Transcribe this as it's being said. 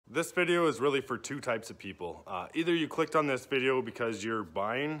This video is really for two types of people. Either you clicked on this video because you're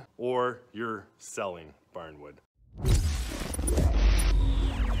buying or you're selling Barnwood.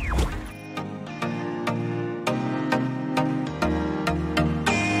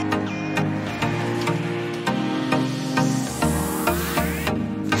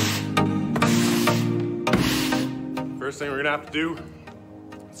 First thing we're gonna have to do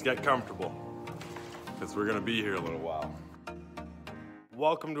is get comfortable because we're gonna be here a little while.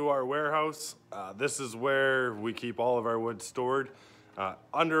 Welcome to our warehouse. This is where we keep all of our wood stored.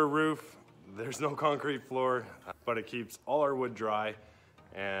 Under a roof, there's no concrete floor, but it keeps all our wood dry,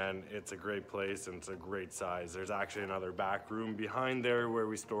 and it's a great place and it's a great size. There's actually another back room behind there where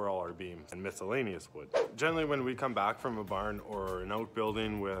we store all our beams and miscellaneous wood. Generally, when we come back from a barn or an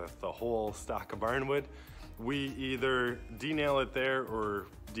outbuilding with a whole stack of barnwood, we either de-nail it there or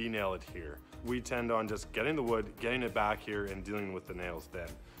de-nail it here. We tend on just getting the wood, getting it back here, and dealing with the nails then.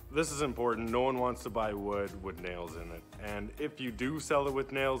 This is important. No one wants to buy wood with nails in it. And if you do sell it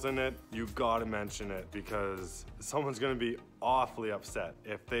with nails in it, you gotta mention it because someone's gonna be awfully upset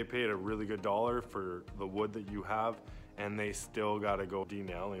if they paid a really good dollar for the wood that you have and they still gotta go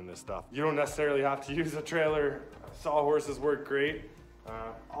de-nailing this stuff. You don't necessarily have to use a trailer. Sawhorses work great.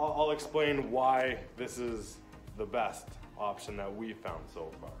 I'll explain why this is the best option that we found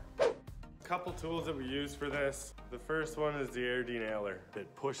so far. Couple tools that we use for this. The first one is the air denailer.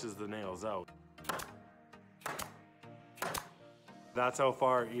 It pushes the nails out. That's how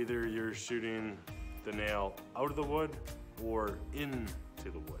far either you're shooting the nail out of the wood or into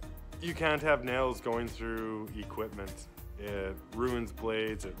the wood. You can't have nails going through equipment. It ruins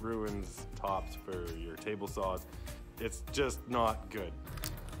blades, it ruins tops for your table saws. It's just not good.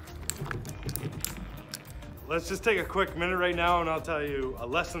 Let's just take a quick minute right now and I'll tell you a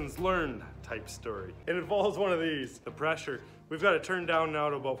lessons learned type story. It involves one of these, the pressure. We've got to turn down now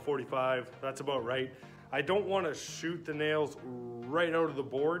to about 45. That's about right. I don't want to shoot the nails right out of the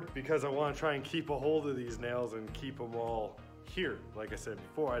board because I want to try and keep a hold of these nails and keep them all here. Like I said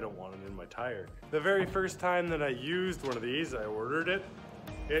before, I don't want them in my tire. The very first time that I used one of these, I ordered it.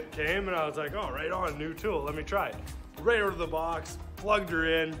 It came and I was like, oh, right on, new tool, let me try it. Right out of the box, plugged her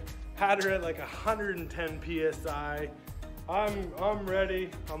in, had her at like 110 PSI. I'm ready,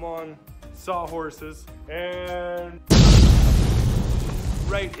 I'm on sawhorses, and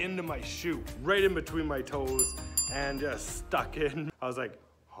right into my shoe, right in between my toes, and just stuck in. I was like,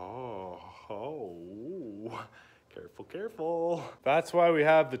 oh, careful, careful. That's why we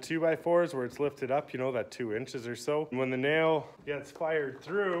have the 2x4s where it's lifted up, you know, that 2 inches or so. And when the nail gets fired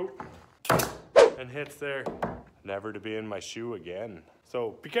through and hits there, never to be in my shoe again.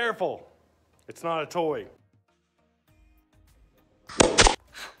 So be careful, it's not a toy.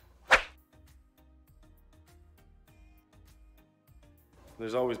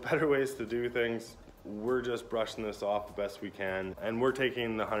 There's always better ways to do things. We're just brushing this off the best we can, and we're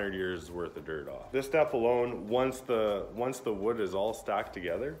taking the 100 years worth of dirt off. This step alone, once the wood is all stacked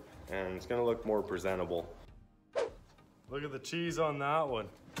together, and it's gonna look more presentable. Look at the cheese on that one.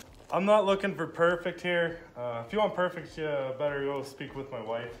 I'm not looking for perfect here. If you want perfect, you better go speak with my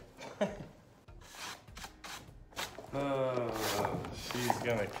wife. She's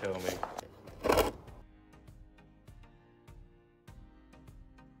gonna kill me.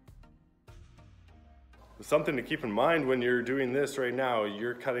 Something to keep in mind when you're doing this right now,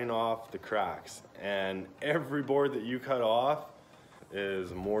 you're cutting off the cracks, and every board that you cut off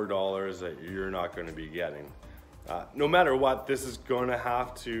is more dollars that you're not going to be getting. No matter what, this is going to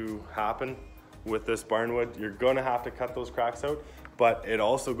have to happen with this barnwood. You're going to have to cut those cracks out, but it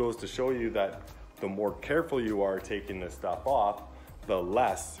also goes to show you that the more careful you are taking this stuff off, the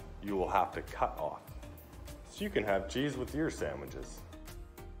less you will have to cut off. So you can have cheese with your sandwiches.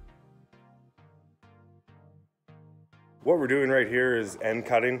 What we're doing right here is end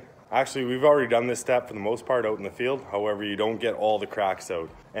cutting. Actually, we've already done this step for the most part out in the field. However, you don't get all the cracks out.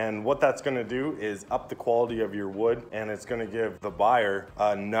 And what that's gonna do is up the quality of your wood, and it's gonna give the buyer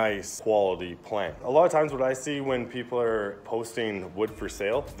a nice quality plank. A lot of times what I see when people are posting wood for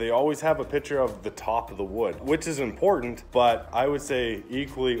sale, they always have a picture of the top of the wood, which is important, but I would say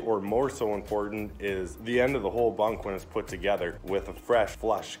equally or more so important is the end of the whole bunk when it's put together with a fresh,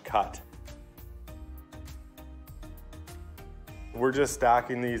 flush cut. We're just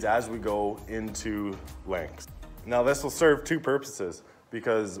stacking these as we go into lengths. Now this will serve two purposes,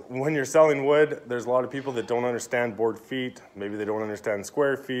 because when you're selling wood, there's a lot of people that don't understand board feet, maybe they don't understand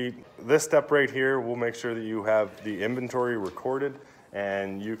square feet. This step right here will make sure that you have the inventory recorded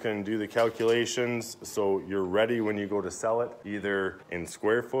and you can do the calculations so you're ready when you go to sell it, either in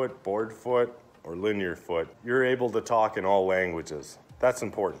square foot, board foot, or linear foot. You're able to talk in all languages. That's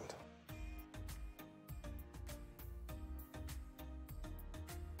important.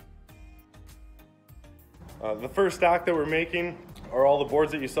 The first stack that we're making are all the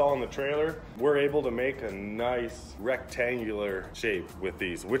boards that you saw in the trailer. We're able to make a nice rectangular shape with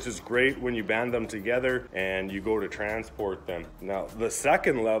these, which is great when you band them together and you go to transport them. Now, the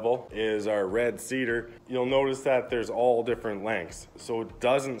second level is our red cedar. You'll notice that there's all different lengths, so it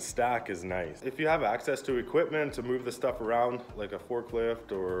doesn't stack as nice. If you have access to equipment to move the stuff around, like a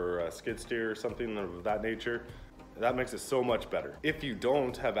forklift or a skid steer or something of that nature, that makes it so much better. If you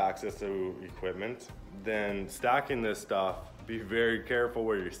don't have access to equipment, then stacking this stuff, be very careful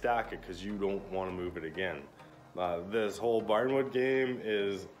where you stack it because you don't want to move it again. This whole Barnwood game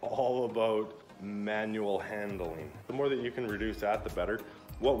is all about manual handling. The more that you can reduce that, the better.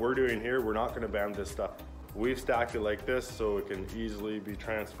 What we're doing here, we're not going to band this stuff. We've stacked it like this so it can easily be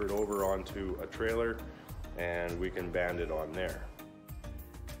transferred over onto a trailer and we can band it on there.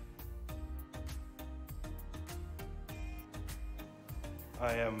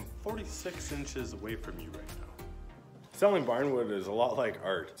 I am 46 inches away from you right now. Selling Barnwood is a lot like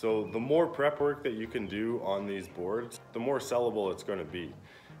art. So the more prep work that you can do on these boards, the more sellable it's going to be.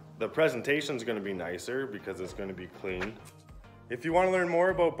 The presentation is going to be nicer because it's going to be clean. If you want to learn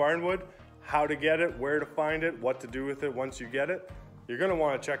more about Barnwood, how to get it, where to find it, what to do with it once you get it, you're going to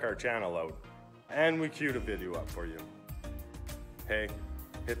want to check our channel out. And we queued a video up for you. Hey,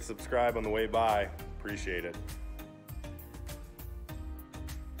 hit subscribe on the way by. Appreciate it.